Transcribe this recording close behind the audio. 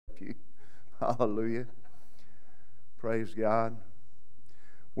you. Hallelujah. Praise God.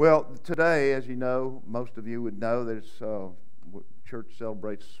 Well, today, as you know, most of you would know that church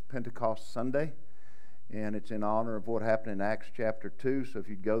celebrates Pentecost Sunday, and it's in honor of what happened in Acts chapter 2. So if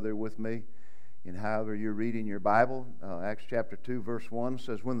you'd go there with me, in however you're reading your Bible, Acts chapter 2, verse 1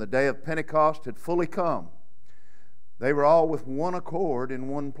 says, "When the day of Pentecost had fully come, they were all with one accord in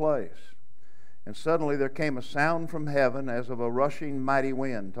one place. And suddenly there came a sound from heaven as of a rushing mighty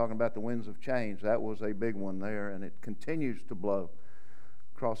wind," talking about the winds of change. That was a big one there, and it continues to blow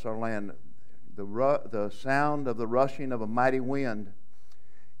across our land. The sound of the rushing of a mighty wind,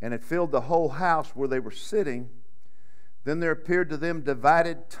 and it filled the whole house where they were sitting. Then there appeared to them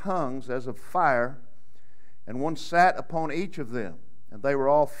divided tongues as of fire, and one sat upon each of them. And they were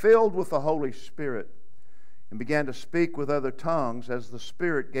all filled with the Holy Spirit, and began to speak with other tongues as the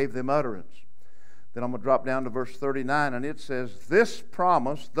Spirit gave them utterance. Then I'm going to drop down to verse 39, and it says, "This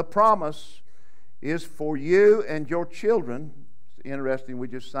promise, the promise, is for you and your children." It's interesting, we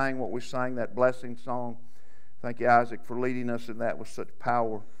just sang what we sang, that blessing song. Thank you, Isaac, for leading us in that with such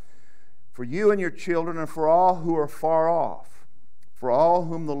power. "For you and your children, and for all who are far off, for all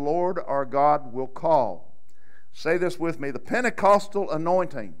whom the Lord our God will call." Say this with me: the Pentecostal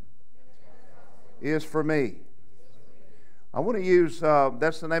anointing is for me. I want to use,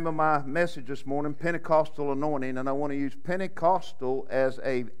 that's the name of my message this morning, Pentecostal anointing, and I want to use Pentecostal as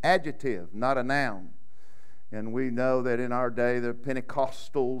an adjective, not a noun. And we know that in our day, the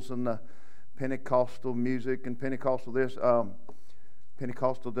Pentecostals and the Pentecostal music and Pentecostal this,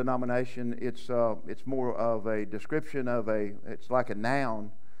 Pentecostal denomination, it's more of a description of it's like a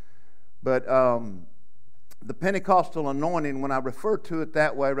noun. But the Pentecostal anointing, when I refer to it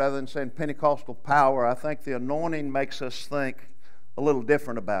that way rather than saying Pentecostal power, I think the anointing makes us think a little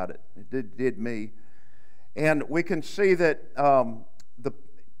different about it. It did me. And we can see that the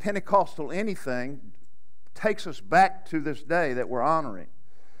Pentecostal anything takes us back to this day that we're honoring.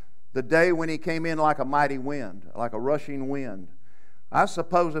 The day when he came in like a mighty wind, like a rushing wind. I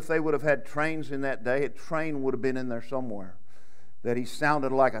suppose if they would have had trains in that day, a train would have been in there somewhere. That he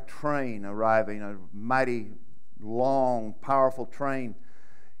sounded like a train arriving, a mighty, long, powerful train,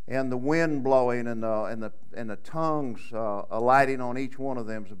 and the wind blowing and the tongues alighting on each one of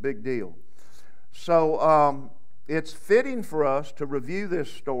them is a big deal. So it's fitting for us to review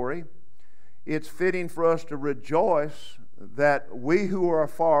this story. It's fitting for us to rejoice that we who are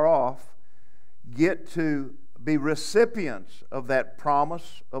far off get to be recipients of that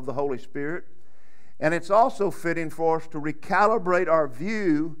promise of the Holy Spirit. And it's also fitting for us to recalibrate our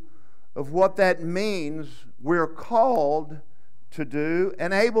view of what that means we're called to do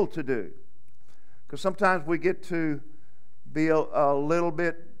and able to do. Because sometimes we get to be a little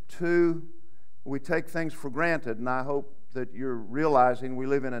bit too, we take things for granted. And I hope that you're realizing we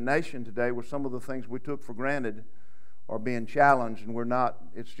live in a nation today where some of the things we took for granted are being challenged, and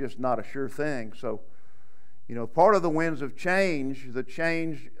it's just not a sure thing. So, part of the winds of change, the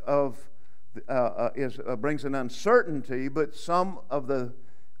change of brings an uncertainty, but some of the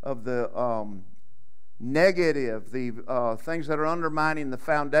negative, the things that are undermining the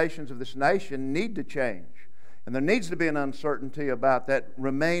foundations of this nation need to change, and there needs to be an uncertainty about that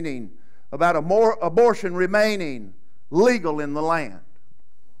remaining, about abortion remaining legal in the land.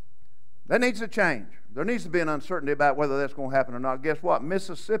 That needs to change. There needs to be an uncertainty about whether that's going to happen or not. Guess what?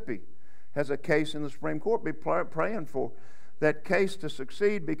 Mississippi has a case in the Supreme Court. Be praying for that case to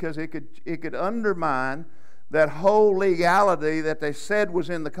succeed, because it could undermine that whole legality that they said was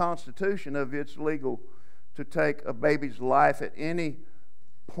in the Constitution of it's legal to take a baby's life at any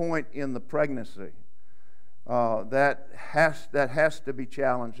point in the pregnancy. That has to be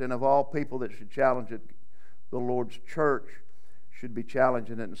challenged, and of all people that should challenge it, the Lord's church should be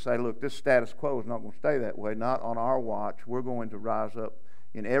challenging it and say, look, this status quo is not going to stay that way, not on our watch. We're going to rise up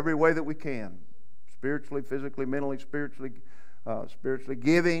in every way that we can, spiritually, physically, mentally, spiritually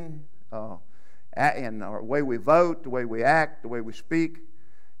giving, and our way we vote, the way we act, the way we speak,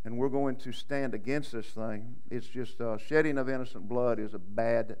 and we're going to stand against this thing. It's just shedding of innocent blood is a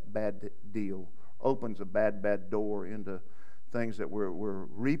bad, bad deal. Opens a bad, bad door into things that we're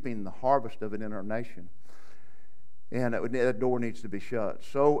reaping the harvest of it in our nation. And that door needs to be shut.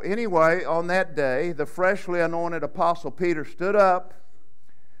 So anyway, on that day, the freshly anointed Apostle Peter stood up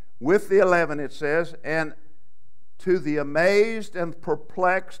with the 11, it says, and to the amazed and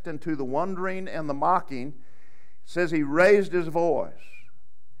perplexed and to the wondering and the mocking, it says he raised his voice.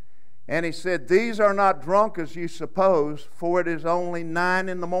 And he said, "These are not drunk as you suppose, for it is only 9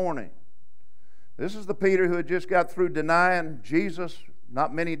 in the morning." This is the Peter who had just got through denying Jesus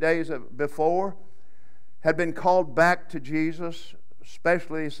not many days before, had been called back to Jesus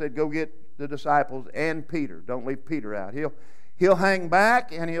especially he said, go get the disciples and Peter. Don't leave Peter out. He'll hang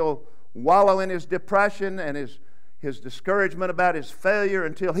back and he'll wallow in his depression and his discouragement about his failure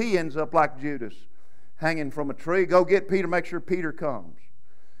until he ends up like Judas, hanging from a tree. Go get Peter, make sure Peter comes.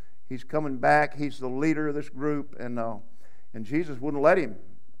 He's coming back. He's the leader of this group, and Jesus wouldn't let him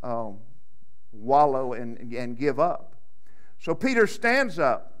wallow and give up. So Peter stands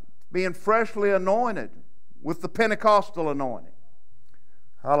up, being freshly anointed with the Pentecostal anointing.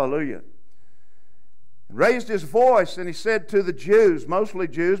 Hallelujah. Raised his voice, and he said to the Jews, mostly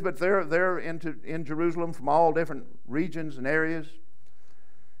Jews, but they're in Jerusalem from all different regions and areas.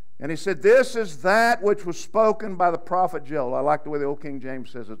 And he said, this is that which was spoken by the prophet Joel. I like the way the old King James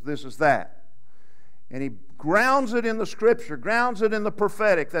says it. This is that. And he grounds it in the Scripture, grounds it in the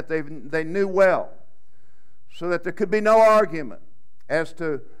prophetic that they knew well, so that there could be no argument as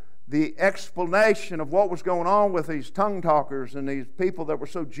to the explanation of what was going on with these tongue talkers and these people that were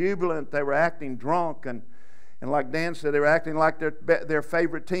so jubilant they were acting drunk, and like Dan said, they were acting like their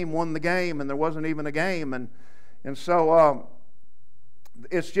favorite team won the game and there wasn't even a game, and so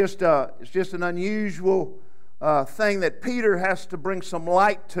it's just an unusual thing that Peter has to bring some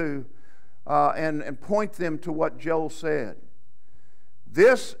light to and point them to what Joel said.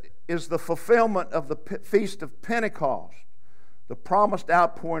 This is the fulfillment of the Feast of Pentecost, the promised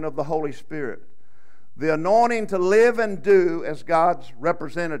outpouring of the Holy Spirit, the anointing to live and do as God's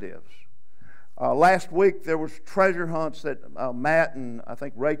representatives. Last week there was treasure hunts that Matt and I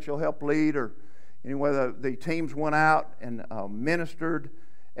think Rachel helped lead, or anyway the teams went out and ministered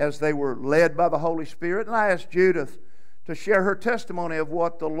as they were led by the Holy Spirit. And I asked Judith to share her testimony of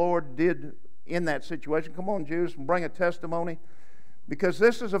what the Lord did in that situation. Come on, Judith, and bring a testimony, because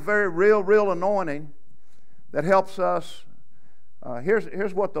this is a very real anointing that helps us.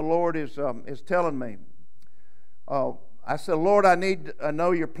 Here's what the Lord is telling me. I said, Lord, I need to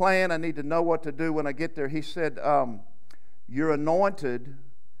know your plan. I need to know what to do when I get there. He said, you're anointed.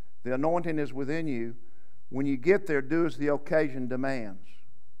 The anointing is within you. When you get there, do as the occasion demands.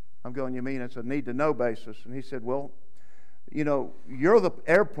 I'm going, you mean it's a need-to-know basis? And he said, well, you know, you're the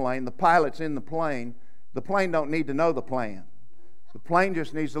airplane. The pilot's in the plane. The plane don't need to know the plan. The plane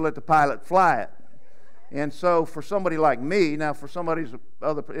just needs to let the pilot fly it. And so for somebody like me, now for somebody's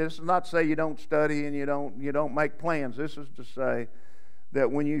other, this is not to say you don't study and you don't make plans. This is to say that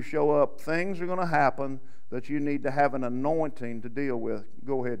when you show up, things are going to happen that you need to have an anointing to deal with.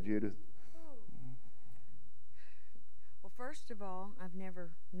 Go ahead, Judith. Well, first of all, I've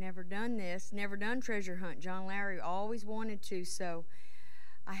never done this, never done treasure hunt. John Larry always wanted to, so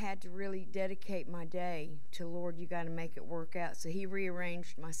I had to really dedicate my day to, Lord, you got to make it work out. So he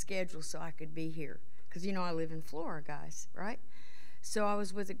rearranged my schedule so I could be here. Because, you know, I live in Florida, guys, right? So I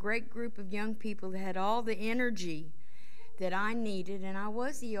was with a great group of young people that had all the energy that I needed, and I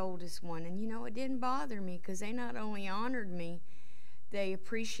was the oldest one. And, you know, it didn't bother me because they not only honored me, they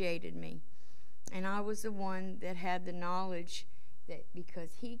appreciated me. And I was the one that had the knowledge that because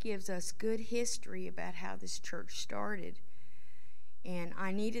he gives us good history about how this church started. And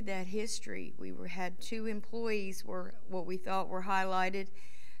I needed that history. We had 2 employees were what we thought were highlighted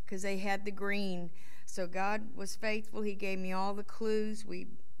because they had the green. So God was faithful. He gave me all the clues.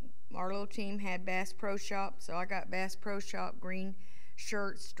 Our little team had Bass Pro Shop, so I got Bass Pro Shop, green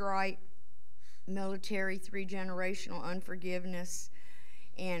shirt, stripe, military, 3-generational, unforgiveness.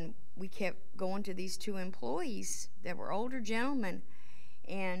 And we kept going to these 2 employees that were older gentlemen.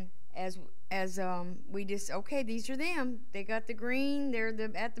 And as we just, okay, these are them. They got the green. They're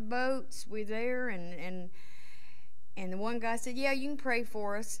at the boats. We're there. And the one guy said, yeah, you can pray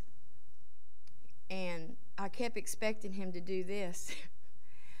for us. And I kept expecting him to do this.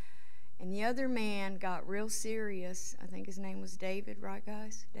 And the other man got real serious. I think his name was David, right,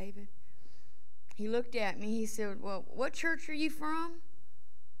 guys? David. He looked at me. He said, well, what church are you from?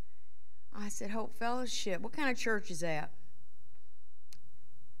 I said, Hope Fellowship. What kind of church is that?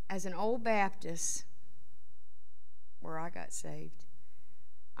 As an old Baptist, where I got saved,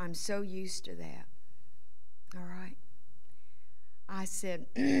 I'm so used to that. All right. I said,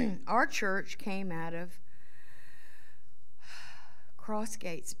 our church came out of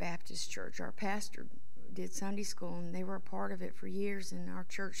Crossgates Baptist Church. Our pastor did Sunday school, and they were a part of it for years, and our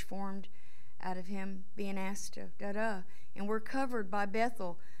church formed out of him being asked to, And we're covered by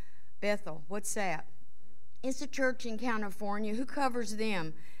Bethel. Bethel, what's that? It's a church in California. Who covers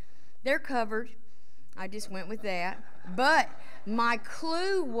them? They're covered. I just went with that. But my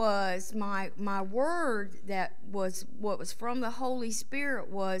clue was, my word that was what was from the Holy Spirit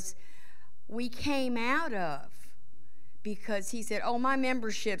was, we came out of, because he said, oh, my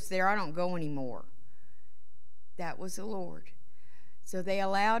membership's there, I don't go anymore. That was the Lord. So they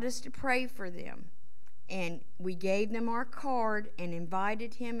allowed us to pray for them. And we gave them our card and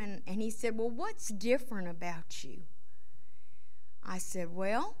invited him. And he said, well, what's different about you? I said,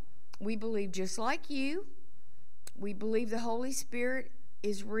 well, we believe just like you. We believe the Holy Spirit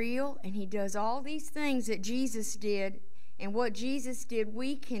is real, and he does all these things that Jesus did, and what Jesus did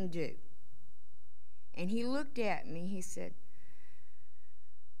we can do. And he looked at me, he said,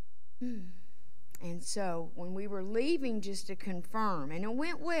 And so when we were leaving, just to confirm, and it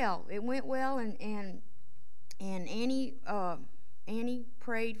went well, and Annie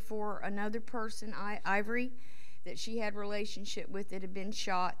prayed for another person, Ivory, that she had relationship with that had been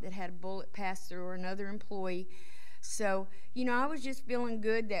shot, that had a bullet pass through her, another employee. So, I was just feeling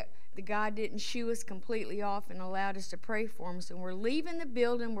good that the God didn't shoo us completely off and allowed us to pray for him. So we're leaving the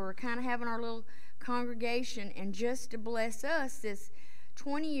building. We're kind of having our little congregation, and just to bless us, this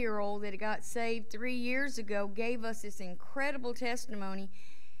 20-year-old that got saved 3 years ago gave us this incredible testimony.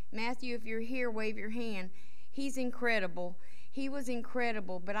 Matthew, if you're here, wave your hand. He's incredible. He was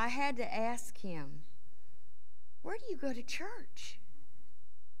incredible, but I had to ask him, where do you go to church?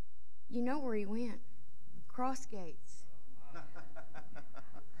 You know where he went. Cross Gates.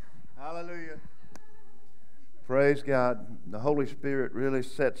 Hallelujah. Praise God. The Holy Spirit really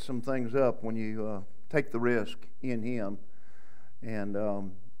sets some things up when you take the risk in him and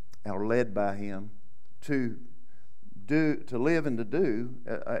are led by him to live and to do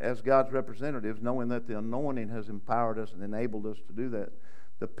as God's representatives, knowing that the anointing has empowered us and enabled us to do that,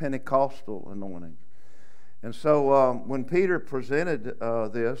 the Pentecostal anointing. And so when Peter presented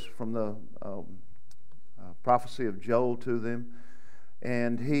this from the prophecy of Joel to them,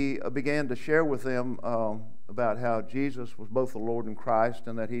 and he began to share with them about how Jesus was both the Lord and Christ,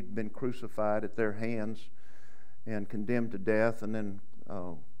 and that he'd been crucified at their hands and condemned to death and then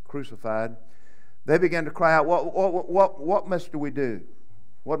crucified, they began to cry out, what must we do?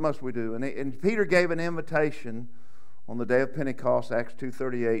 What must we do? And Peter gave an invitation on the day of Pentecost, Acts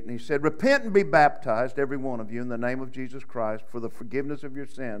 2:38, and he said, repent and be baptized, every one of you, in the name of Jesus Christ for the forgiveness of your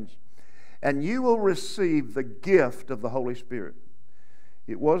sins, and you will receive the gift of the Holy Spirit.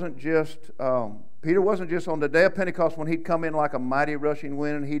 It wasn't just, Peter wasn't just on the day of Pentecost when he'd come in like a mighty rushing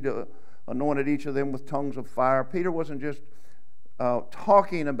wind and he'd anointed each of them with tongues of fire. Peter wasn't just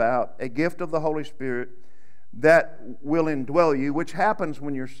talking about a gift of the Holy Spirit that will indwell you, which happens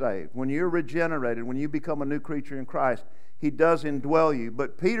when you're saved, when you're regenerated, when you become a new creature in Christ. He does indwell you.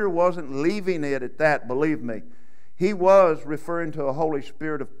 But Peter wasn't leaving it at that, believe me. He was referring to a Holy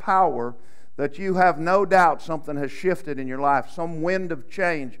Spirit of power that you have no doubt something has shifted in your life. Some wind of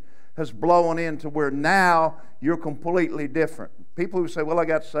change has blown into where now you're completely different. People who say, well, I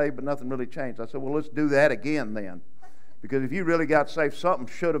got saved, but nothing really changed. I said, well, let's do that again then. Because if you really got saved, something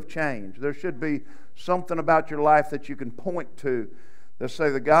should have changed. There should be something about your life that you can point to that say,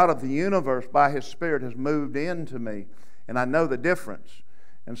 the God of the universe, by his Spirit, has moved into me, and I know the difference.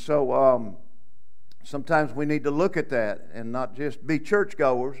 And so sometimes we need to look at that and not just be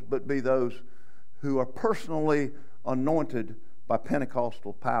churchgoers, but be those who are personally anointed by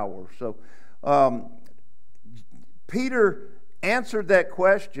Pentecostal power. So Peter answered that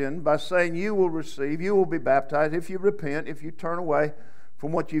question by saying, you will receive, you will be baptized if you repent, if you turn away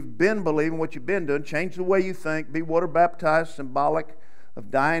from what you've been believing, what you've been doing, change the way you think, be water baptized, symbolic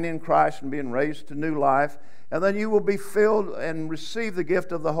of dying in Christ and being raised to new life, and then you will be filled and receive the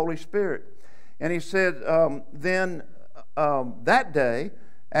gift of the Holy Spirit. And he said, then that day,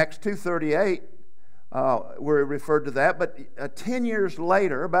 Acts 2:38, we're referred to that, but 10 years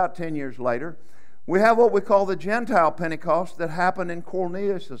later, about 10 years later, we have what we call the Gentile Pentecost that happened in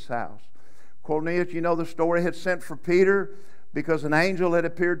Cornelius' house. Cornelius, you know the story, had sent for Peter because an angel had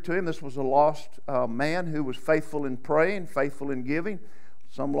appeared to him. This was a lost man who was faithful in praying, faithful in giving.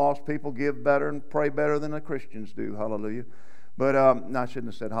 Some lost people give better and pray better than the Christians do. Hallelujah. But no, I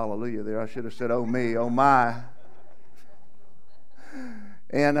shouldn't have said hallelujah there. I should have said, oh me, oh my.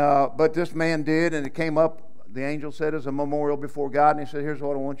 And but this man did, and it came up, the angel said, as a memorial before God, and he said, here's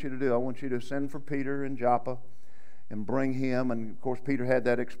what I want you to do. I want you to send for Peter in Joppa and bring him. And of course, Peter had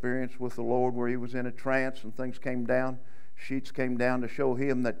that experience with the Lord where he was in a trance and things came down, sheets came down to show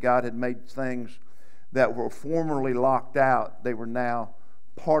him that God had made things that were formerly locked out. They were now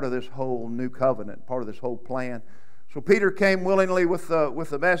part of this whole new covenant, part of this whole plan. So Peter came willingly with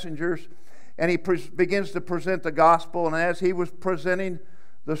the messengers, and he begins to present the gospel. And as he was presenting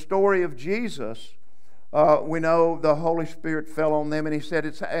the story of Jesus, we know the Holy Spirit fell on them, and he said,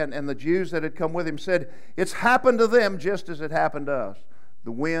 and the Jews that had come with him said, it's happened to them just as it happened to us.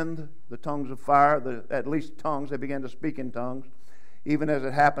 The wind, the tongues of fire, at least tongues, they began to speak in tongues, even as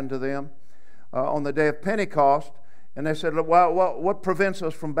it happened to them on the day of Pentecost. And they said, well, what prevents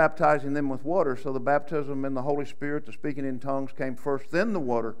us from baptizing them with water? So the baptism in the Holy Spirit, the speaking in tongues came first, then the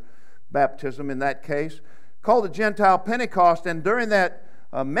water baptism in that case, called the Gentile Pentecost. And during that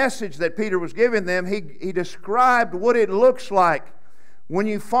message that Peter was giving them, he described what it looks like when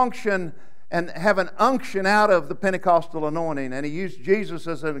you function and have an unction out of the Pentecostal anointing. And he used Jesus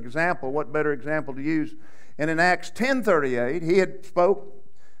as an example. What better example to use? And in Acts 10:38, he had spoke,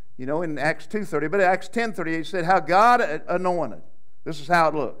 in Acts 2:30, but Acts 10:38, he said how God anointed. This is how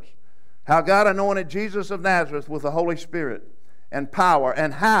it looks. How God anointed Jesus of Nazareth with the Holy Spirit and power,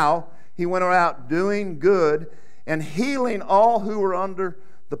 and how he went out doing good and healing all who were under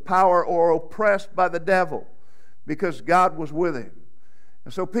the power or oppressed by the devil, because God was with him.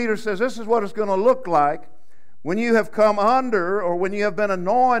 And so Peter says this is what it's going to look like when you have come under, or when you have been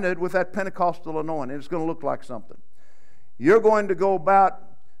anointed with that Pentecostal anointing. It's going to look like something. You're going to go about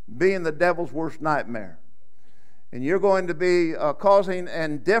being the devil's worst nightmare. And you're going to be causing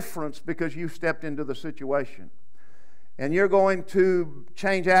indifference because you stepped into the situation. And you're going to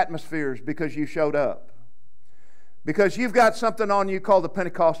change atmospheres because you showed up. Because you've got something on you called the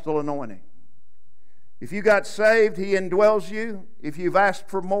Pentecostal anointing. If you got saved, he indwells you. If you've asked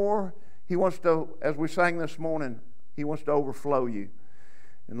for more, he wants to, as we sang this morning, he wants to overflow you.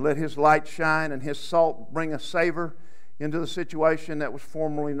 And let his light shine and his salt bring a savor into the situation that was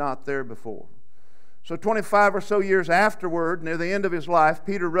formerly not there before. So 25 or so years afterward, near the end of his life,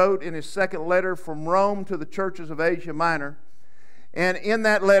 Peter wrote in his second letter from Rome to the churches of Asia Minor. And in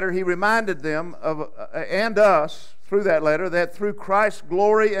that letter, he reminded them of, and us, through that letter, that through Christ's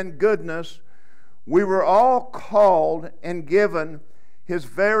glory and goodness, we were all called and given his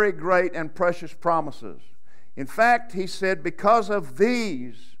very great and precious promises. In fact, he said, because of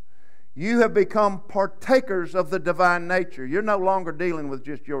these, you have become partakers of the divine nature. You're no longer dealing with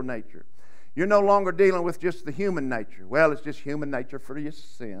just your nature. You're no longer dealing with just the human nature. Well, it's just human nature for your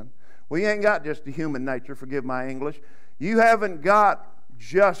sin. Well, you ain't got just the human nature, forgive my English. You haven't got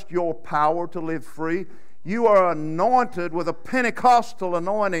just your power to live free. You are anointed with a Pentecostal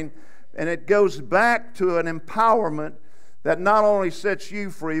anointing, and it goes back to an empowerment that not only sets you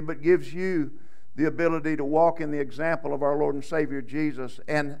free, but gives you the ability to walk in the example of our Lord and Savior Jesus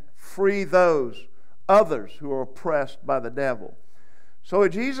and free those others who are oppressed by the devil. So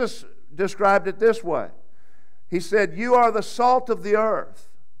Jesus described it this way. He said, you are the salt of the earth,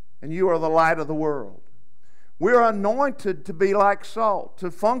 and you are the light of the world. We are anointed to be like salt,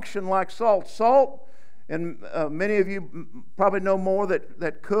 to function like salt. Salt, and many of you probably know more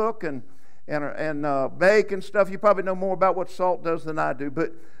that cook and bake and stuff. You probably know more about what salt does than I do.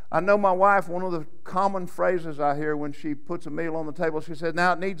 But I know my wife, one of the common phrases I hear when she puts a meal on the table, she said,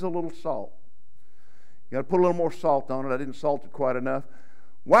 now it needs a little salt. You got to put a little more salt on it. I didn't salt it quite enough.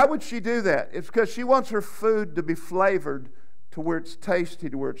 Why would she do that? It's because she wants her food to be flavored to where it's tasty,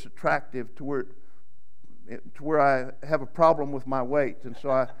 to where it's attractive, to where I have a problem with my weight. And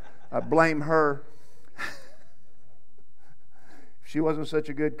so I blame her. She wasn't such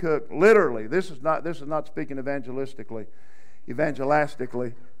a good cook. Literally, this is not speaking evangelistically.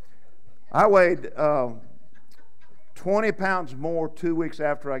 I weighed 20 pounds more 2 weeks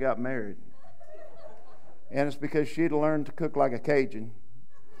after I got married. And it's because she'd learned to cook like a Cajun.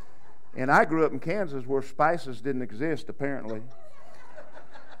 And I grew up in Kansas where spices didn't exist, apparently,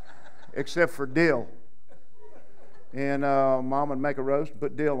 except for dill. And Mom would make a roast and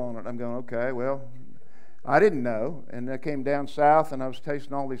put dill on it. I'm going, okay, well, I didn't know. And I came down south and I was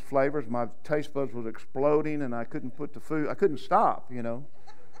tasting all these flavors. My taste buds was exploding and I couldn't put the food, I couldn't stop,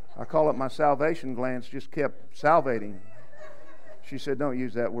 I call it my salvation glands just kept salivating. She said, don't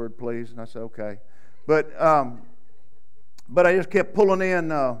use that word, please. And I said, okay. But I just kept pulling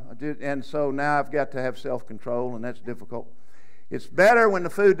in, and so now I've got to have self-control, and that's difficult. It's better when the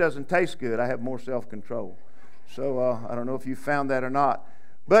food doesn't taste good. I have more self-control. So I don't know if you found that or not.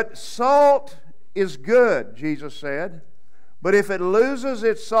 But salt is good, Jesus said. But if it loses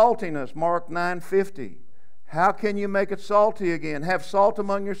its saltiness, Mark 9:50, how can you make it salty again? Have salt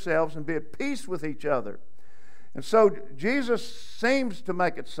among yourselves and be at peace with each other. And so Jesus seems to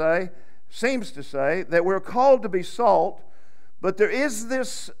say that we're called to be salt, but there is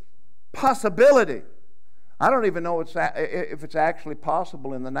this possibility. I don't even know if it's actually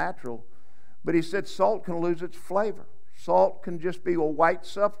possible in the natural, but he said salt can lose its flavor. Salt can just be a white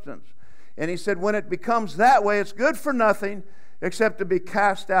substance. And he said when it becomes that way, it's good for nothing except to be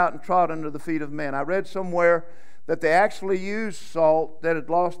cast out and trod under the feet of men. I read somewhere that they actually used salt that had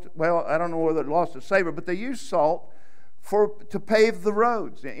lost, well, I don't know whether it lost its savor, but they used salt to pave the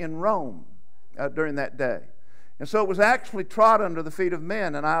roads in Rome during that day. And so it was actually trod under the feet of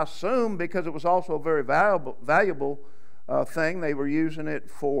men. And I assume because it was also a very valuable thing, they were using it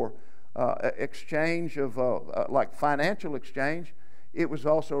for exchange of, like financial exchange. It was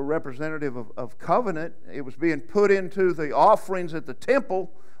also a representative of covenant. It was being put into the offerings at the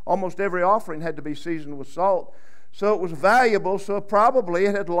temple. Almost every offering had to be seasoned with salt. So it was valuable, so probably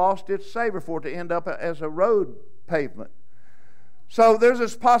it had lost its savor for it to end up as a road pavement. So there's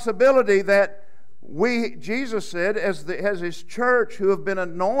this possibility that Jesus said, as His church who have been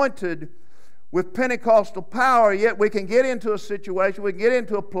anointed with Pentecostal power, yet we can get into a situation, we can get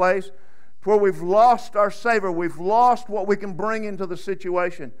into a place where we've lost our savor. We've lost what we can bring into the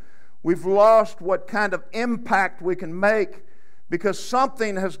situation. We've lost what kind of impact we can make because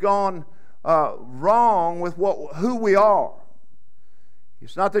something has gone wrong with who we are.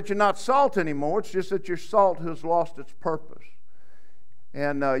 It's not that you're not salt anymore. It's just that your salt has lost its purpose.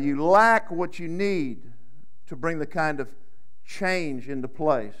 And you lack what you need to bring the kind of change into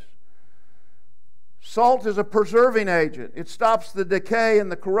place. Salt is a preserving agent. It stops the decay and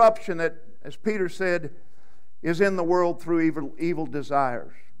the corruption that, as Peter said, is in the world through evil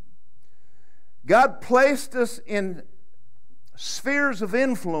desires. God placed us in spheres of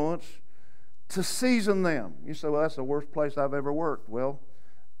influence to season them. You say, well, that's the worst place I've ever worked. Well,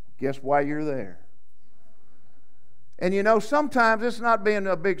 guess why you're there? And you know, sometimes it's not being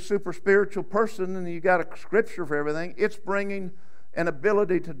a big super spiritual person and you got a scripture for everything. It's bringing an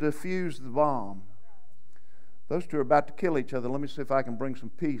ability to diffuse the bomb. Those two are about to kill each other. Let me see if I can bring some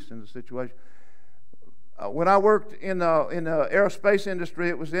peace in the situation. When I worked in the aerospace industry,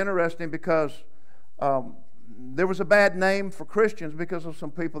 it was interesting because there was a bad name for Christians because of some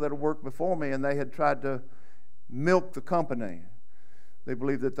people that had worked before me, and they had tried to milk the company. They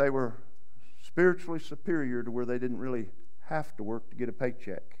believed that they were spiritually superior to where they didn't really have to work to get a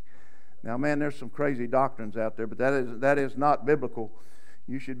paycheck. Now, man, there's some crazy doctrines out there, but that is not biblical.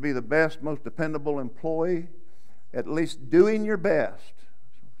 You should be the best, most dependable employee, at least doing your best.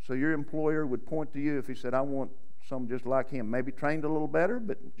 So your employer would point to you if he said, I want some just like him. Maybe trained a little better,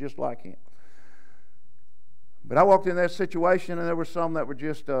 but just like him. But I walked in that situation, and there were some that were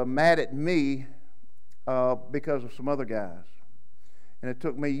just mad at me because of some other guys. And it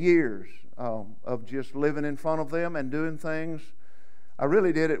took me years of just living in front of them and doing things. I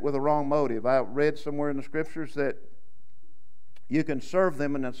really did it with a wrong motive. I read somewhere in the scriptures that you can serve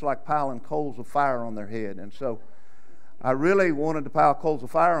them, and it's like piling coals of fire on their head. And so I really wanted to pile coals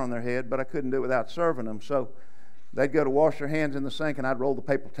of fire on their head, but I couldn't do it without serving them. So they'd go to wash their hands in the sink, and I'd roll the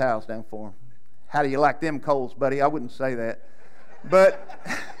paper towels down for them. How do you like them coals, buddy? I wouldn't say that. But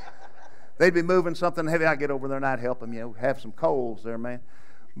they'd be moving something heavy. I'd get over there and I'd help them, have some coals there, man.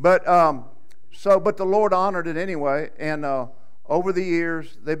 But but the Lord honored it anyway. And over the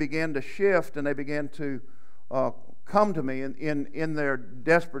years, they began to shift, and they began to come to me in their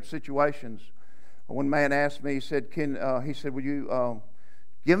desperate situations. One man asked me, he said, will you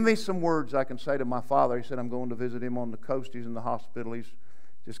give me some words I can say to my father? He said, I'm going to visit him on the coast. He's in the hospital. He's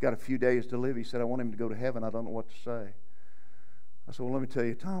just got a few days to live. He said, I want him to go to heaven. I don't know what to say. I said, well, let me tell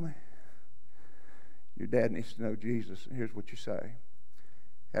you, Tommy, your dad needs to know Jesus, and here's what you say.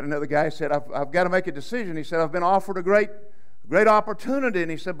 Had another guy said, I've got to make a decision. He said, I've been offered a great opportunity,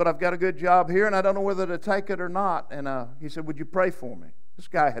 and he said, but I've got a good job here, and I don't know whether to take it or not. And he said, would you pray for me? This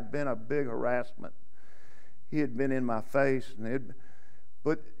guy had been a big harassment. He had been in my face,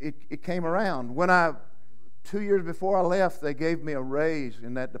 but it came around. 2 years before I left, they gave me a raise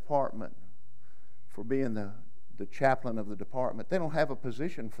in that department for being the chaplain of the department. They don't have a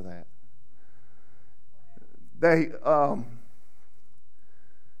position for that.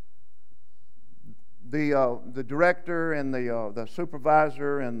 The director and the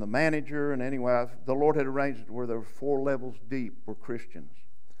supervisor and the manager, and anyway, the Lord had arranged it where there were 4 levels deep were Christians.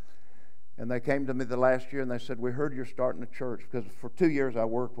 And they came to me the last year and they said, we heard you're starting a church. Because for 2 years I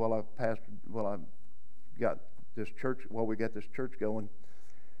worked while I got this church going.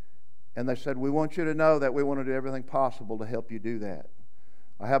 And they said, we want you to know that we want to do everything possible to help you do that.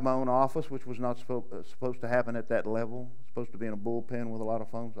 I have my own office, which was not supposed to happen at that level. It's supposed to be in a bullpen with a lot of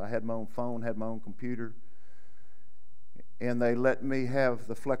phones. I had my own phone, had my own computer. And they let me have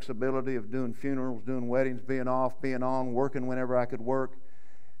the flexibility of doing funerals, doing weddings, being off, being on, working whenever I could work.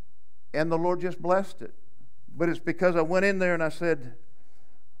 And the Lord just blessed it. But it's because I went in there and I said,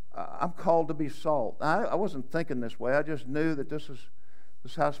 I'm called to be salt. I wasn't thinking this way. I just knew that this is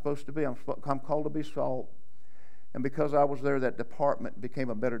how it's supposed to be. I'm called to be salt. And because I was there, that department became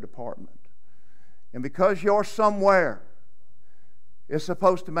a better department. And because you're somewhere, it's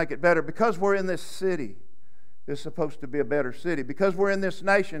supposed to make it better. Because we're in this city is supposed to be a better city. Because we're in this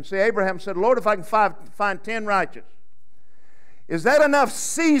nation. See, Abraham said, Lord, if I can find 10 righteous, is that enough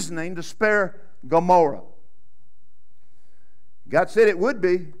seasoning to spare Gomorrah? God said it would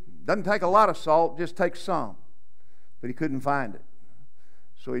be. Doesn't take a lot of salt, just takes some. But he couldn't find it.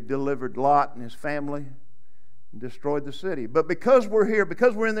 So he delivered Lot and his family and destroyed the city. But because we're here,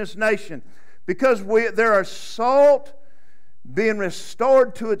 because we're in this nation, because there are salt being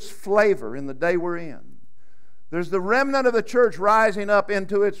restored to its flavor in the day we're in. There's the remnant of the church rising up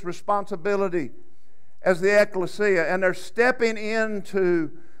into its responsibility as the ecclesia, and they're stepping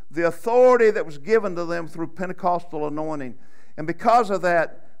into the authority that was given to them through Pentecostal anointing. And because of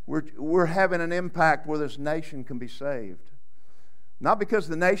that, we're having an impact where this nation can be saved. Not because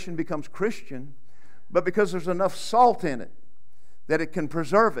the nation becomes Christian, but because there's enough salt in it that it can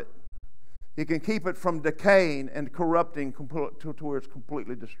preserve it. It can keep it from decaying and corrupting to where it's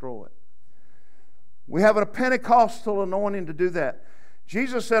completely destroyed. We have a Pentecostal anointing to do that.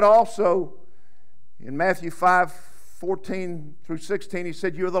 Jesus said also in Matthew 5:14 through 16, he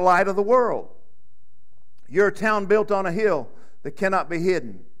said, you're the light of the world. You're a town built on a hill that cannot be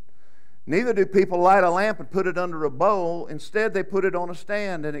hidden. Neither do people light a lamp and put it under a bowl. Instead, they put it on a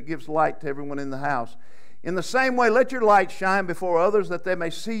stand, and it gives light to everyone in the house. In the same way, let your light shine before others, that they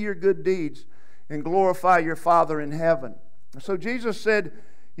may see your good deeds and glorify your Father in heaven. So Jesus said,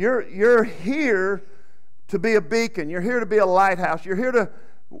 you're here to be a beacon. You're here to be a lighthouse. You're here to,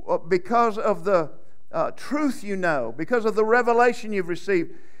 because of the truth you know, because of the revelation you've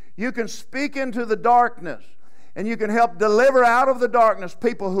received, you can speak into the darkness, and you can help deliver out of the darkness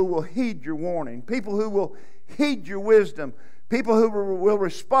people who will heed your warning, people who will heed your wisdom, people who will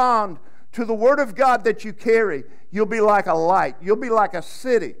respond to the Word of God that you carry. You'll be like a light. You'll be like a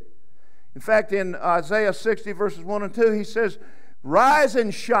city. In fact, in Isaiah 60 verses 1 and 2, he says, rise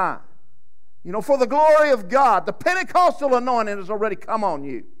and shine. You know, for the glory of God, the Pentecostal anointing has already come on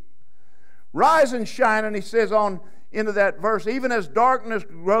you. Rise and shine, and he says on into that verse, even as darkness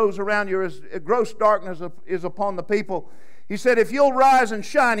grows around you, as gross darkness is upon the people, he said, if you'll rise and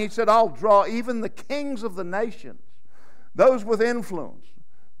shine, he said, I'll draw even the kings of the nations, those with influence,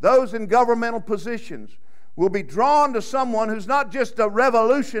 those in governmental positions, will be drawn to someone who's not just a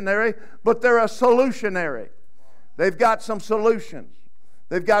revolutionary, but they're a solutionary. They've got some solutions.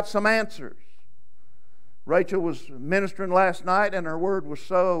 They've got some answers. Rachel was ministering last night, and her word was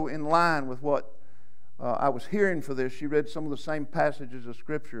so in line with what I was hearing for this. She read some of the same passages of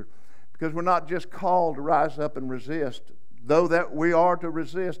Scripture, because we're not just called to rise up and resist, though that we are to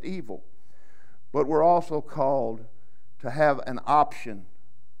resist evil, but we're also called to have an option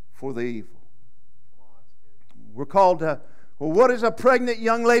for the evil. We're called to, well, what is a pregnant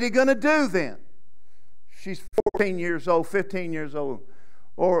young lady going to do then? She's 14 years old, 15 years old,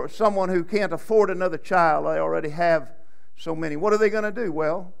 or someone who can't afford another child. They already have so many. What are they going to do?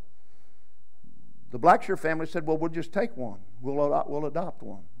 Well, the Blackshear family said, well, we'll just take one. We'll adopt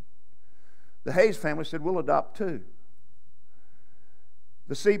one. The Hayes family said, we'll adopt two.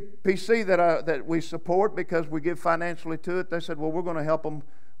 The CPC that we support, because we give financially to it, they said, well, we're going to help them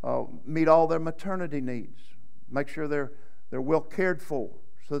meet all their maternity needs. Make sure they're well cared for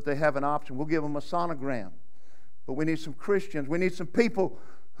so that they have an option. We'll give them a sonogram. But we need some Christians. We need some people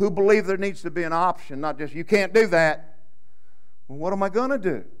who believe there needs to be an option, not just, you can't do that. Well, what am I going to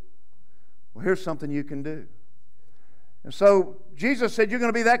do? Well, here's something you can do. And so Jesus said, you're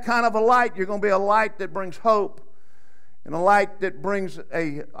going to be that kind of a light. You're going to be a light that brings hope, and a light that brings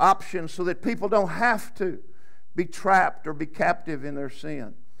an option so that people don't have to be trapped or be captive in their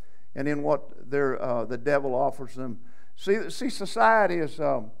sin and in what the devil offers them. See, society is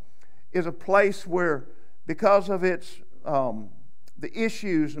a place where, because of its the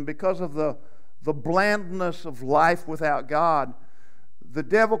issues and because of the blandness of life without God, the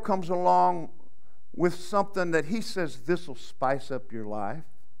devil comes along with something that he says, this will spice up your life.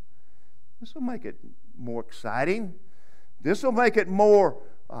 This will make it more exciting. This will make it more,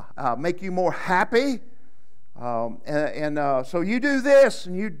 make you more happy. So you do this,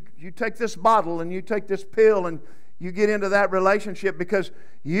 and you take this bottle, and you take this pill, and you get into that relationship because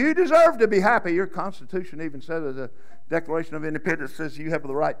you deserve to be happy. Your Constitution even says, the Declaration of Independence says you have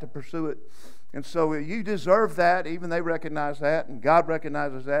the right to pursue it. And so you deserve that. Even they recognize that, and God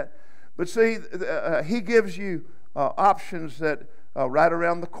recognizes that. But see, He gives you options that right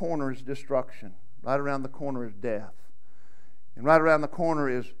around the corner is destruction. Right around the corner is death. And right around the corner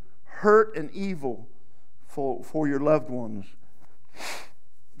is hurt and evil for your loved ones.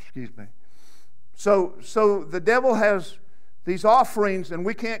 Excuse me. So the devil has these offerings, and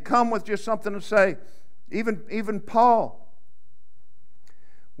we can't come with just something to say. Even Paul,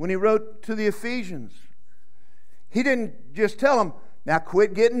 when he wrote to the Ephesians, He didn't just tell them, now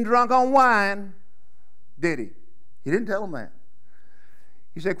quit getting drunk on wine, did he? He didn't tell them that.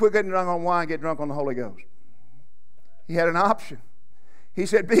 He said, quit getting drunk on wine, get drunk on the Holy Ghost. He had an option. He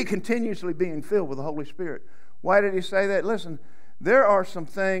said, be continuously being filled with the Holy Spirit. Why did he say that? Listen, there are some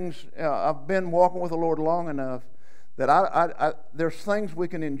things, I've been walking with the Lord long enough that there's things we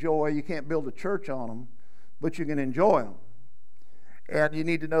can enjoy. You can't build a church on them, but you can enjoy them. And you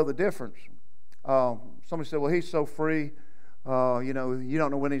need to know the difference. Somebody said, well, he's so free, you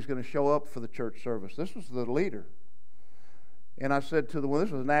don't know when he's going to show up for the church service. This was the leader. And I said to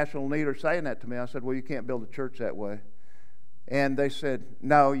this was a national leader saying that to me. I said, well, you can't build a church that way. And they said,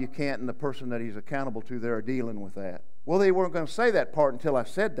 no, you can't, and the person that he's accountable to, they're dealing with that. Well, they weren't going to say that part until I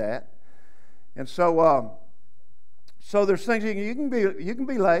said that. And so there's things you can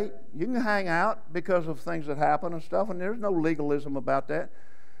be late, you can hang out because of things that happen and stuff, and there's no legalism about that.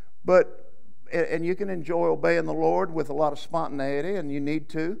 And you can enjoy obeying the Lord with a lot of spontaneity, and you need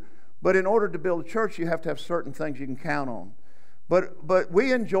to. But in order to build a church, you have to have certain things you can count on. But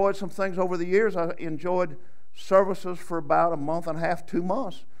we enjoyed some things over the years. I enjoyed services for about a month and a half, 2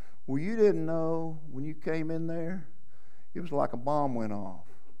 months, where you didn't know when you came in there, it was like a bomb went off.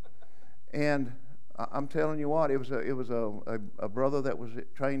 And I'm telling you what, it was a brother that was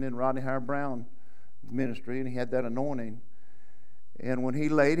trained in Rodney Howard Brown ministry, and he had that anointing. And when he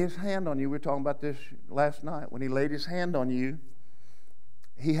laid his hand on you, we were talking about this last night, when he laid his hand on you,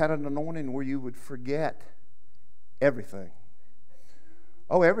 he had an anointing where you would forget everything.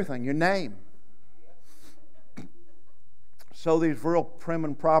 Oh, everything, your name. So these real prim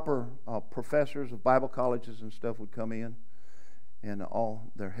and proper professors of Bible colleges and stuff would come in, and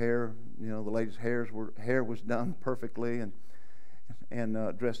all their hair, the ladies' hair was done perfectly,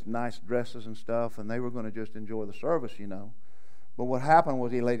 and dressed nice dresses and stuff, and they were going to just enjoy the service, But what happened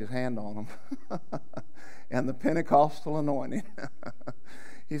was he laid his hand on them, and the Pentecostal anointing.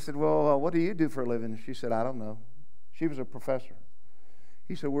 He said, well, what do you do for a living? She said, I don't know. She was a professor.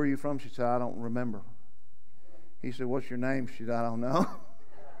 He said, where are you from? She said, I don't remember. He said, what's your name? She said, I don't know.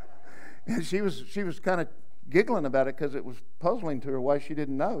 And she was kind of giggling about it because it was puzzling to her why she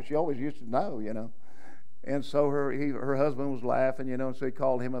didn't know. She always used to know, And so her husband was laughing, and so he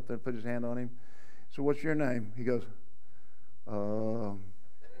called him up and put his hand on him. So what's your name? He goes,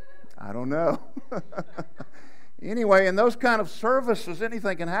 I don't know. Anyway, in those kind of services,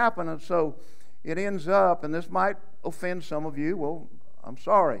 anything can happen, and so it ends up, and this might offend some of you. Well, I'm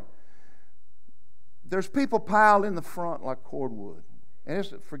sorry. There's people piled in the front like cordwood. And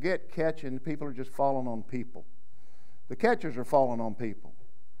it's, forget catching, people are just falling on people. The catchers are falling on people.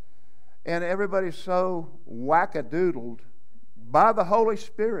 And everybody's so wackadoodled by the Holy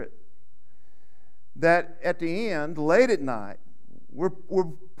Spirit that at the end, late at night, we're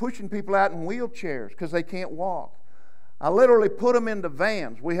pushing people out in wheelchairs because they can't walk. I literally put them into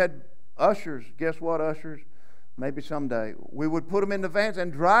vans. We had ushers. Guess what, ushers? Maybe someday. We would put them into vans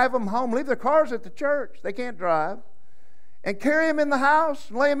and drive them home. Leave their cars at the church. They can't drive. And carry them in the house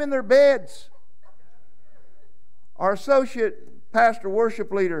and lay them in their beds. Our associate pastor,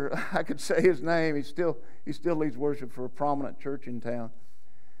 worship leader, I could say his name. He still leads worship for a prominent church in town.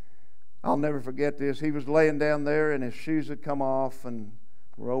 I'll never forget this. He was laying down there and his shoes had come off and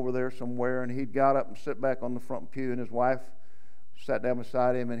we're over there somewhere, and he'd got up and sit back on the front pew, and his wife sat down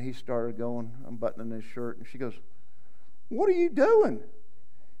beside him, and he started going, unbuttoning his shirt, and she goes, "What are you doing?"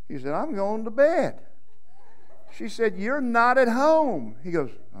 He said, "I'm going to bed." She said, "You're not at home." He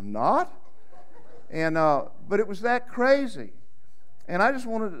goes, "I'm not?" And but it was that crazy. And I just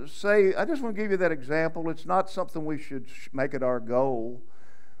want to give you that example. It's not something we should make it our goal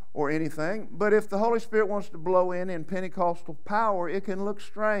or anything. But if the Holy Spirit wants to blow in Pentecostal power, it can look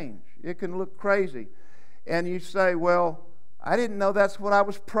strange. It can look crazy. And you say, "Well, I didn't know that's what I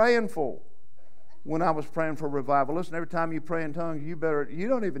was praying for when I was praying for revival." Listen, every time you pray in tongues, you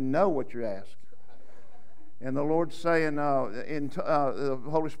don't even know what you're asking. And the Lord's saying, the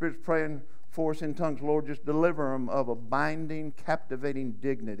Holy Spirit's praying for us in tongues, "Lord, just deliver them of a binding, captivating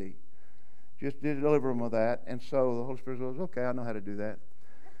dignity. Just deliver them of that." And so the Holy Spirit goes, "Okay, I know how to do that."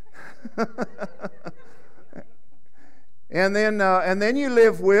 And then you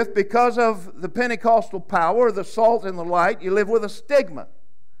live with, because of the Pentecostal power, the salt and the light, you live with a stigma.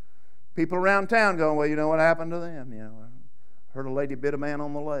 People around town going, "Well, you know what happened to them? I heard a lady bit a man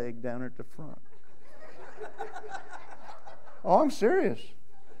on the leg down at the front." Oh, I'm serious.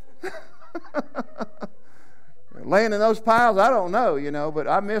 Laying in those piles, I don't know, but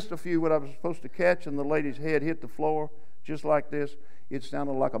I missed a few what I was supposed to catch, and the lady's head hit the floor just like this. It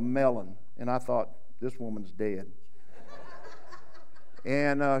sounded like a melon, and I thought, this woman's dead.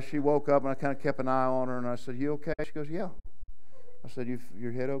 And she woke up, and I kind of kept an eye on her, and I said, "You okay?" She goes, "Yeah." I said,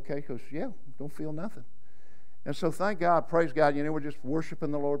 "Your head okay?" She goes, "Yeah, don't feel nothing." And so thank God, praise God. You know, we're just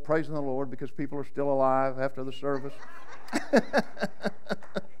worshiping the Lord, praising the Lord, because people are still alive after the service.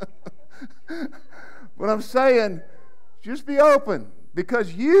 But I'm saying, just be open,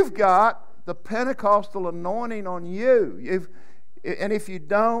 because you've got the Pentecostal anointing on you. And if you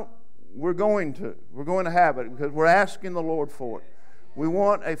don't, we're going to have it, because we're asking the Lord for it. We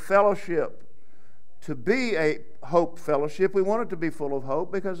want a fellowship to be a hope fellowship. We want it to be full of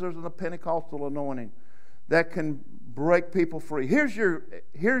hope, because there's a Pentecostal anointing that can break people free. Here's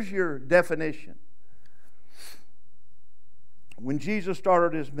your definition. When Jesus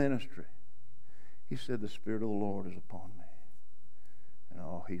started his ministry, he said, "The Spirit of the Lord is upon me.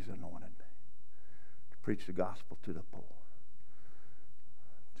 And he's anointed me to preach the gospel to the poor,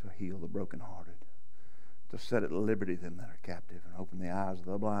 to heal the brokenhearted, to set at liberty them that are captive, and open the eyes of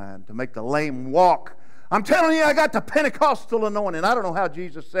the blind, to make the lame walk." I'm telling you, I got the Pentecostal anointing. I don't know how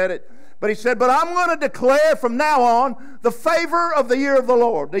Jesus said it, but he said, "But I'm going to declare from now on the favor of the year of the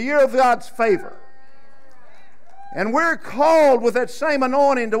Lord," the year of God's favor. And we're called with that same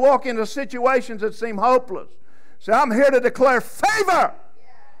anointing to walk into situations that seem hopeless. So I'm here to declare favor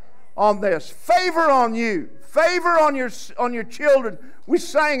on this, favor on you, favor on your children. We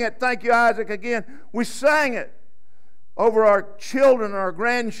sang it, thank you, Isaac, again. We sang it over our children and our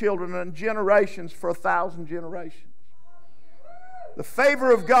grandchildren and generations for 1,000 generations. The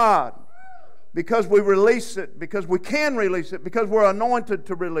favor of God, because we release it, because we can release it, because we're anointed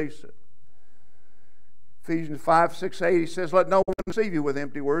to release it. Ephesians 5, 6, 8, he says, "Let no one deceive you with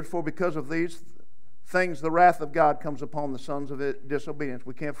empty words, for because of these things the wrath of God comes upon the sons of disobedience."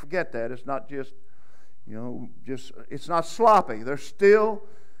 We can't forget that. It's not just, it's not sloppy. There's still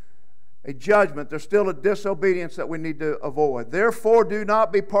a judgment. There's still a disobedience that we need to avoid. "Therefore do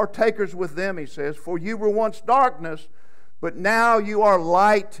not be partakers with them," he says, "for you were once darkness, but now you are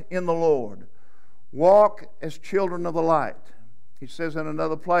light in the Lord. Walk as children of the light." He says in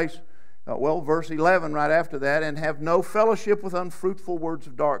another place, verse 11 right after that, "And have no fellowship with unfruitful words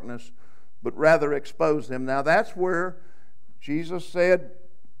of darkness, but rather expose them." Now that's where Jesus said,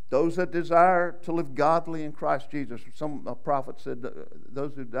 those that desire to live godly in Christ Jesus. Some prophet said,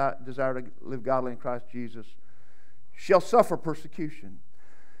 those who desire to live godly in Christ Jesus shall suffer persecution,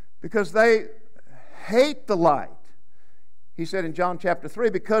 because they hate the light. He said in John chapter 3,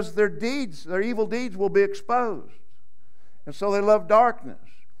 because their evil deeds will be exposed. And so they love darkness.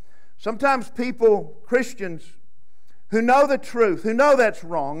 Sometimes people, Christians, who know the truth, who know that's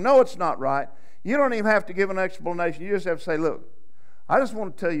wrong, know it's not right, you don't even have to give an explanation. You just have to say, "Look, I just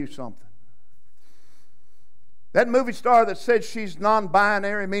want to tell you something. That movie star that said she's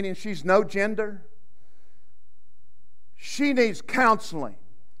non-binary, meaning she's no gender, she needs counseling.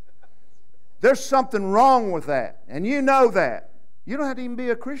 There's something wrong with that, and you know that. You don't have to even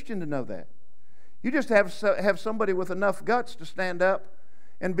be a Christian to know that. You just have somebody with enough guts to stand up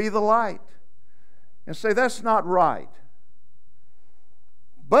and be the light and say, that's not right.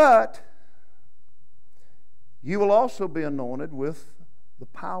 But you will also be anointed with the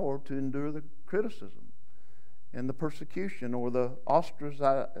power to endure the criticism and the persecution, or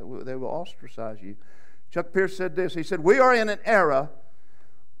they will ostracize you. Chuck Pierce said this. He said, "We are in an era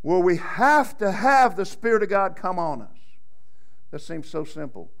where we have to have the Spirit of God come on us." That seems so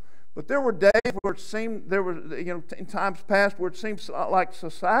simple. But there were days where it seemed, in times past, where it seems like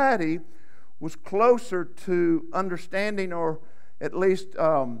society was closer to understanding, or at least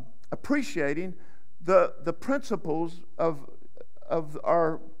appreciating the principles of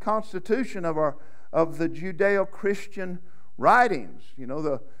our Constitution, of the Judeo-Christian writings. You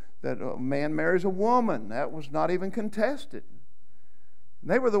know, that a man marries a woman. That was not even contested.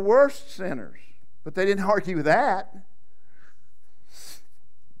 And they were the worst sinners, but they didn't argue that.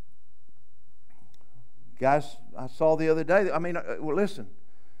 Guys, I saw the other day, listen,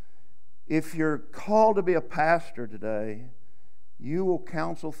 if you're called to be a pastor today, you will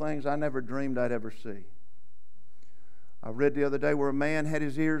counsel things I never dreamed I'd ever see. I read the other day where a man had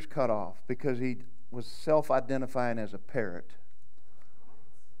his ears cut off because he was self-identifying as a parrot.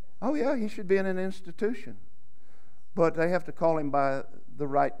 Oh yeah, he should be in an institution. But they have to call him by the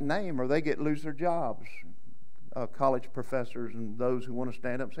right name, or they lose their jobs. College professors and those who want to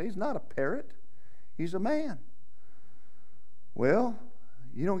stand up and say, he's not a parrot, he's a man. Well,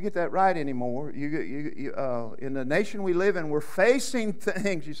 you don't get that right anymore. In the nation we live in, we're facing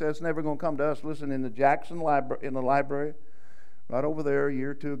things. You say it's never going to come to us. Listen, in the Jackson library, in the library, right over there a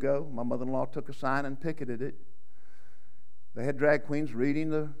year or two ago, my mother-in-law took a sign and picketed it. They had drag queens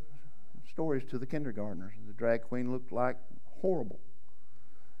reading the stories to the kindergartners. The drag queen looked like horrible.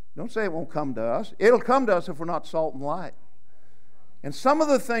 Don't say it won't come to us. It'll come to us if we're not salt and light. And some of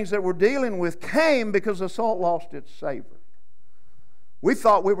the things that we're dealing with came because the salt lost its savor. We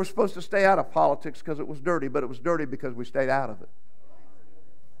thought we were supposed to stay out of politics because it was dirty, but it was dirty because we stayed out of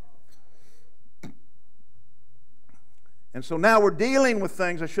it. And so now we're dealing with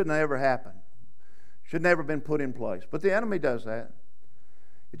things that shouldn't have ever happened. Should never have been put in place. But the enemy does that.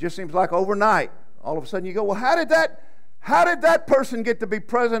 It just seems like overnight, all of a sudden you go, well, how did that person get to be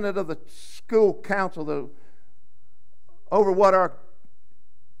president of the school council over what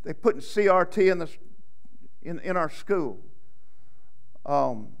they put in CRT in our school?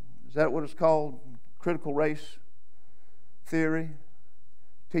 Is that what it's called? Critical race theory?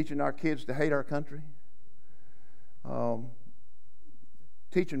 Teaching our kids to hate our country?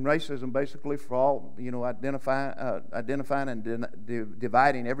 Teaching racism basically for all, identifying and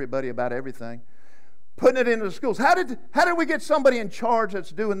dividing everybody about everything. Putting it into the schools. How did we get somebody in charge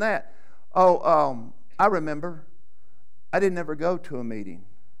that's doing that? I remember. I didn't ever go to a meeting.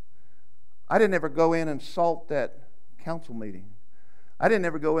 I didn't ever go in and salt that council meeting. I didn't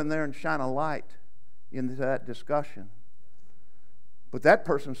ever go in there and shine a light into that discussion. But that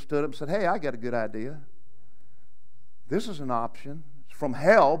person stood up and said, hey, I got a good idea. This is an option. It's from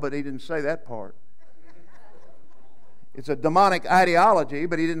hell, but he didn't say that part. It's a demonic ideology,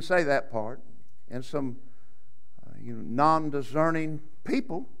 but he didn't say that part. And some non-discerning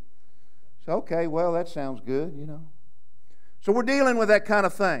people say, okay, well, that sounds good, So we're dealing with that kind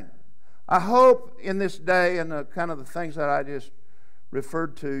of thing. I hope in this day and the kind of the things that I just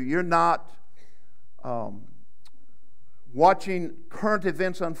referred to, you're not watching current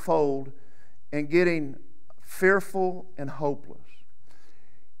events unfold and getting fearful and hopeless.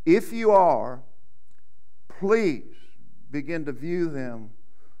 If you are, please begin to view them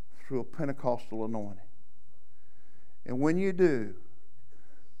through a Pentecostal anointing. And when you do,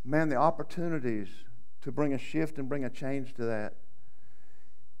 man, the opportunities to bring a shift and bring a change to that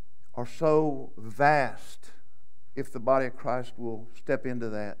are so vast if the body of Christ will step into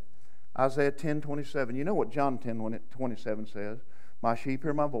that. Isaiah 10:27. You know what John 10:27 says? My sheep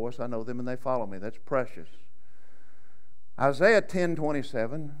hear my voice, I know them and they follow me. That's precious. Isaiah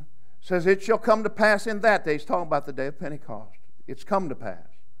 10:27 says, it shall come to pass in that day. He's talking about the day of Pentecost. It's come to pass.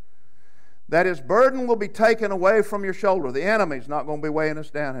 That his burden will be taken away from your shoulder. The enemy's not going to be weighing us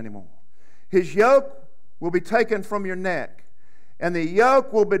down anymore. His yoke will be taken from your neck. And the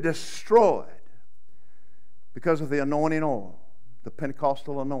yoke will be destroyed because of the anointing oil, the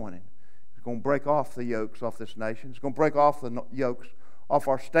Pentecostal anointing. It's going to break off the yokes off this nation. It's going to break off the yokes off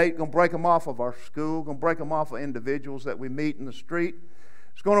our state. It's going to break them off of our school. It's going to break them off of individuals that we meet in the street.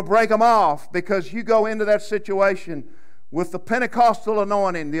 It's going to break them off because you go into that situation with the Pentecostal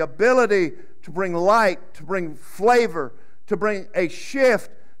anointing, the ability to bring light, to bring flavor, to bring a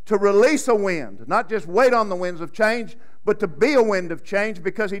shift, to release a wind. Not just wait on the winds of change, but to be a wind of change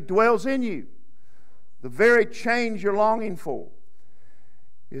because He dwells in you. The very change you're longing for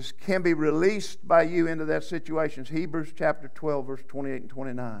can be released by you into that situation. It's Hebrews chapter 12, verse 28 and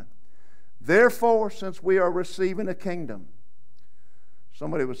 29. Therefore, since we are receiving a kingdom,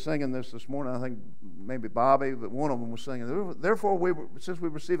 somebody was singing this morning, I think maybe Bobby, but one of them was singing, therefore, since we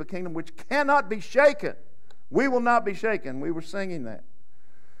receive a kingdom which cannot be shaken, we will not be shaken. We were singing that.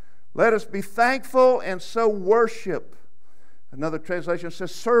 Let us be thankful and so worship. Another translation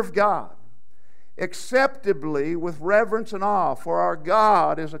says, serve God acceptably with reverence and awe, for our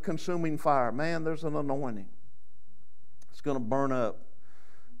God is a consuming fire. Man, there's an anointing. It's going to burn up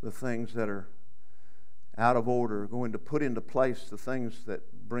the things that are out of order, going to put into place the things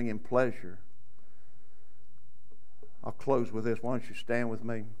that bring Him pleasure. I'll close with this. Why don't you stand with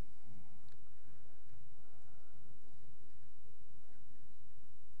me?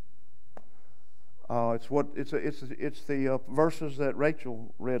 It's the verses that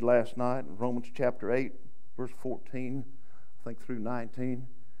Rachel read last night, Romans chapter 8, verse 14, I think through 19.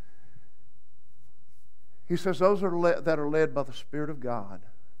 He says, those that are led by the Spirit of God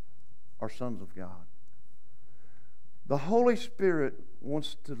are sons of God. The Holy Spirit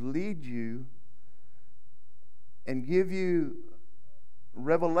wants to lead you and give you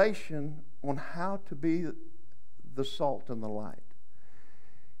revelation on how to be the salt and the light.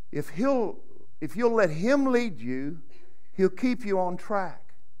 If you'll let Him lead you, He'll keep you on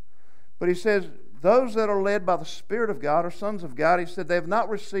track. But He says, those that are led by the Spirit of God are sons of God. He said, they have not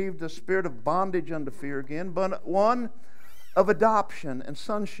received the spirit of bondage unto fear again, but one of adoption and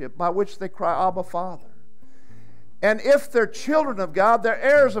sonship, by which they cry, Abba, Father. And if they're children of God, they're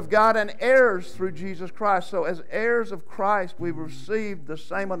heirs of God and heirs through Jesus Christ. So as heirs of Christ, we've received the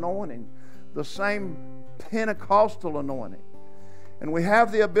same anointing, the same Pentecostal anointing. and we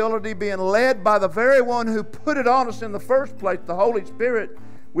have the ability, being led by the very one who put it on us in the first place, the Holy Spirit,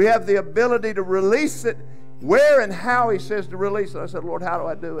 we have the ability to release it. Where and how He says to release it. I said, Lord, how do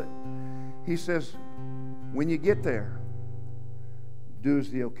I do it? He says, when you get there, do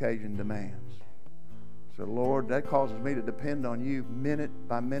as the occasion demands. I said, Lord, that causes me to depend on you minute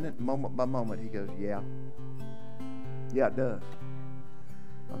by minute, moment by moment. He goes, yeah. Yeah, it does.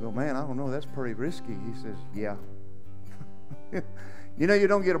 I go, man, I don't know, that's pretty risky. He says, yeah. You know, you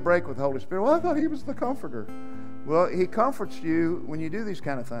don't get a break with the Holy Spirit. Well, I thought He was the comforter. Well, He comforts you when you do these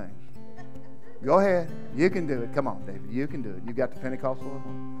kind of things. Go ahead. You can do it. Come on, David. You can do it. You got the Pentecostal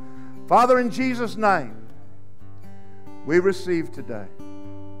anointing. Father, in Jesus' name, we receive today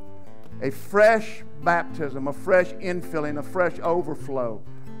a fresh baptism, a fresh infilling, a fresh overflow,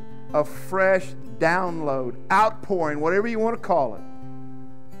 a fresh download, outpouring, whatever you want to call it,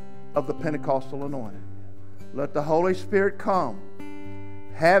 of the Pentecostal anointing. Let the Holy Spirit come,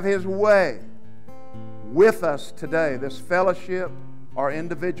 have His way with us today, this fellowship, our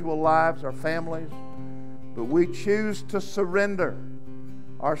individual lives, our families. But we choose to surrender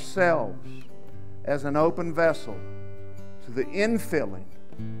ourselves as an open vessel to the infilling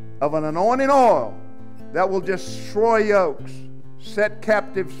of an anointing oil that will destroy yokes, set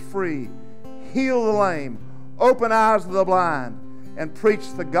captives free, heal the lame, open eyes of the blind, and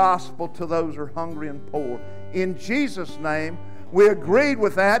preach the gospel to those who are hungry and poor. In Jesus' name, we agreed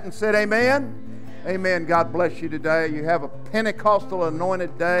with that and said amen. Amen. God bless you today. You have a Pentecostal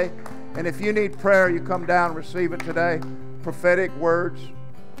anointed day. And if you need prayer, you come down and receive it today. Prophetic words.